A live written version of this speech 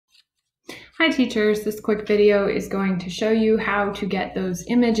Hi teachers, this quick video is going to show you how to get those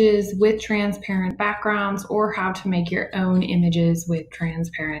images with transparent backgrounds or how to make your own images with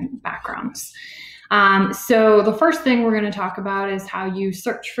transparent backgrounds. So the first thing we're going to talk about is how you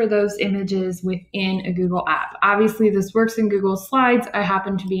search for those images within a Google app. Obviously this works in Google Slides. I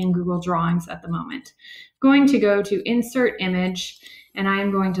happen to be in Google Drawings at the moment. I'm going to go to Insert Image and I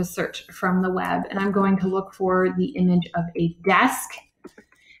am going to search from the web and I'm going to look for the image of a desk.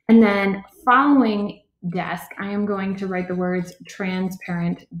 And then following desk, I am going to write the words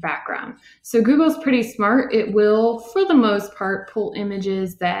transparent background. So Google's pretty smart. It will, for the most part, pull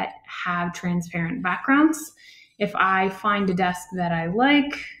images that have transparent backgrounds. If I find a desk that I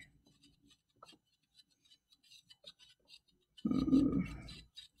like,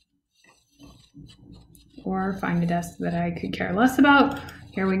 or find a desk that I could care less about,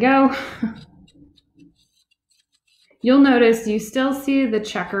 here we go. You'll notice you still see the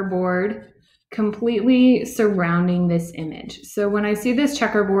checkerboard completely surrounding this image. So when I see this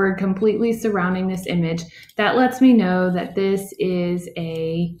checkerboard completely surrounding this image, that lets me know that this is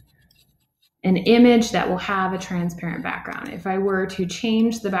an image that will have a transparent background. If I were to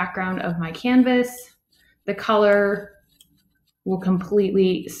change the background of my canvas, the color will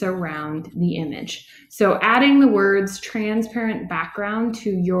completely surround the image. So adding the words transparent background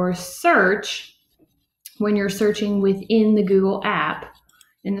to your search when you're searching within the Google app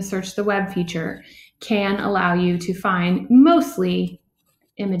in the Search the Web feature can allow you to find mostly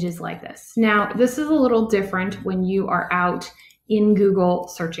images like this. Now, this is a little different when you are out in Google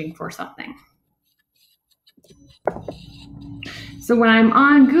searching for something. So when I'm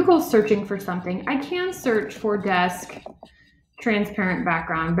on Google searching for something, I can search for desk transparent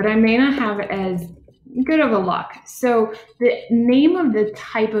background, but I may not have as good of a luck. So the name of the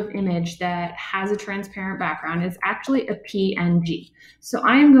type of image that has a transparent background is actually a PNG. So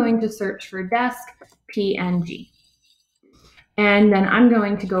I am going to search for desk PNG. And then I'm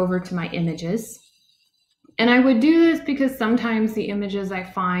going to go over to my images. And I would do this because sometimes the images I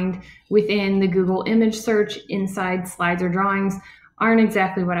find within the Google image search inside slides or drawings aren't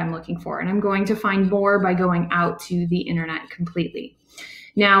exactly what I'm looking for. And I'm going to find more by going out to the internet completely.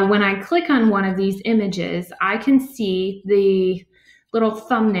 Now, when I click on one of these images, I can see the little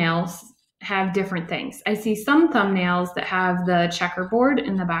thumbnails have different things. I see some thumbnails that have the checkerboard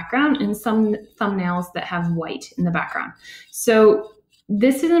in the background and some thumbnails that have white in the background. So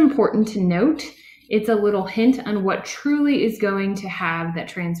this is important to note. It's a little hint on what truly is going to have that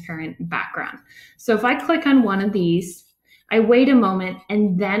transparent background. So if I click on one of these, I wait a moment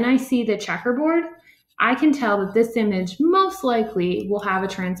and then I see the checkerboard, I can tell that this image most likely will have a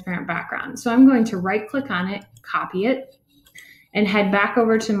transparent background. So I'm going to right click on it, copy it, and head back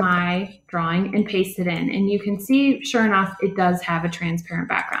over to my drawing and paste it in. And you can see, sure enough, it does have a transparent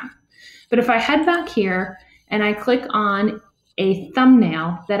background. But if I head back here and I click on a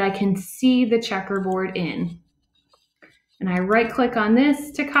thumbnail that I can see the checkerboard in, and I right click on this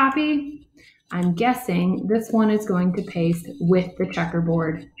to copy, I'm guessing this one is going to paste with the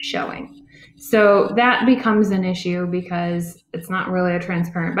checkerboard showing. So that becomes an issue because it's not really a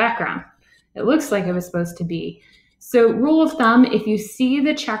transparent background. It looks like it was supposed to be. So rule of thumb, if you see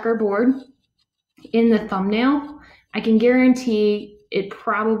the checkerboard in the thumbnail, I can guarantee it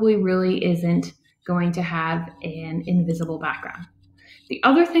probably really isn't going to have an invisible background. The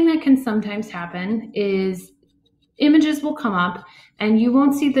other thing that can sometimes happen is images will come up and you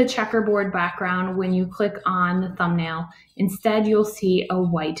won't see the checkerboard background when you click on the thumbnail. Instead, you'll see a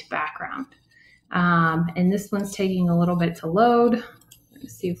white background. And this one's taking a little bit to load.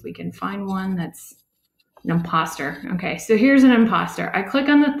 Let's see if we can find one that's an imposter. Okay, so here's an imposter. I click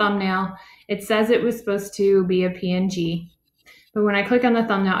on the thumbnail. It says it was supposed to be a PNG. But when I click on the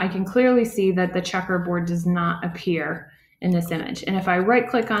thumbnail, I can clearly see that the checkerboard does not appear in this image. And if I right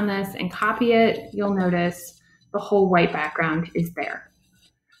click on this and copy it, you'll notice the whole white background is there.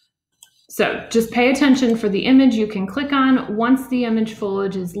 So just pay attention for the image you can click on. Once the image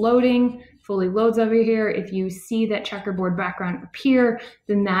fully loads over here, if you see that checkerboard background appear,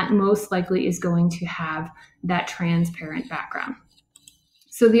 then that most likely is going to have that transparent background.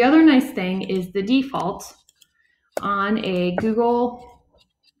 So the other nice thing is the default on a Google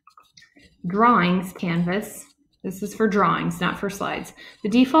Drawings canvas. This is for drawings, not for slides. The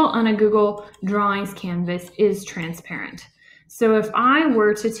default on a Google Drawings canvas is transparent. So if I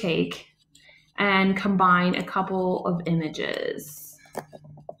were to take and combine a couple of images,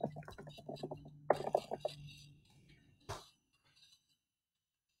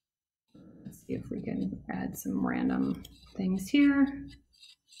 let's see if we can add some random things here.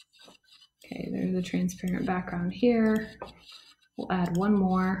 Okay, there's a transparent background here. We'll add one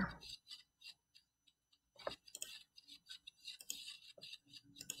more.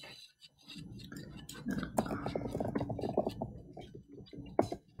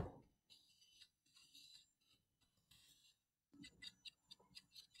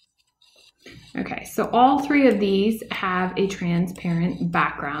 Okay, so all three of these have a transparent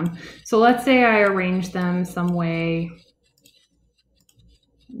background. So let's say I arrange them some way.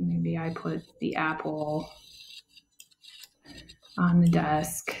 Maybe I put the apple on the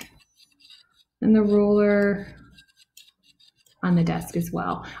desk and the ruler on the desk as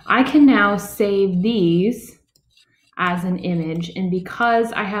well. I can now save these as an image, and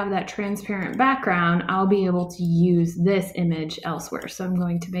because I have that transparent background, I'll be able to use this image elsewhere. So I'm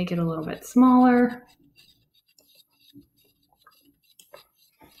going to make it a little bit smaller.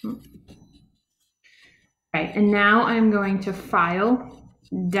 Okay, and now I'm going to File,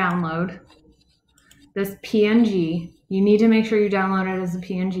 Download this PNG. You need to make sure you download it as a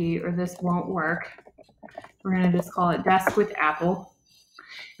PNG or this won't work. We're going to just call it Desk with Apple.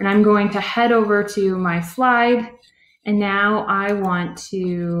 And I'm going to head over to my slide. And now I want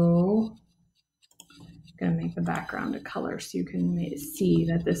to, I'm going to make the background a color so you can see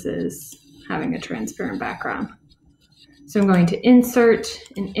that this is having a transparent background. So I'm going to insert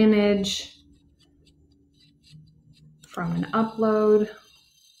an image from an upload.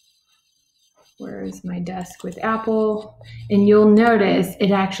 Where is my Desk with Apple? And you'll notice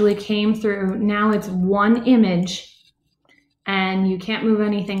it actually came through. Now it's one image and you can't move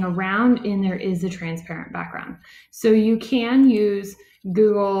anything around, and there is a transparent background. So you can use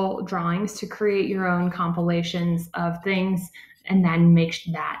Google Drawings to create your own compilations of things and then make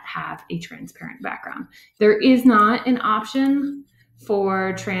that have a transparent background. There is not an option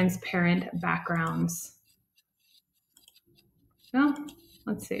for transparent backgrounds. Well,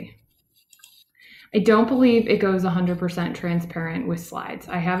 let's see. I don't believe it goes 100% transparent with slides.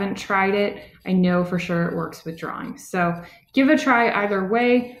 I haven't tried it. I know for sure it works with drawings. So give a try either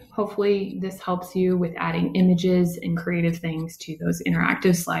way. Hopefully this helps you with adding images and creative things to those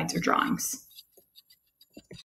interactive slides or drawings.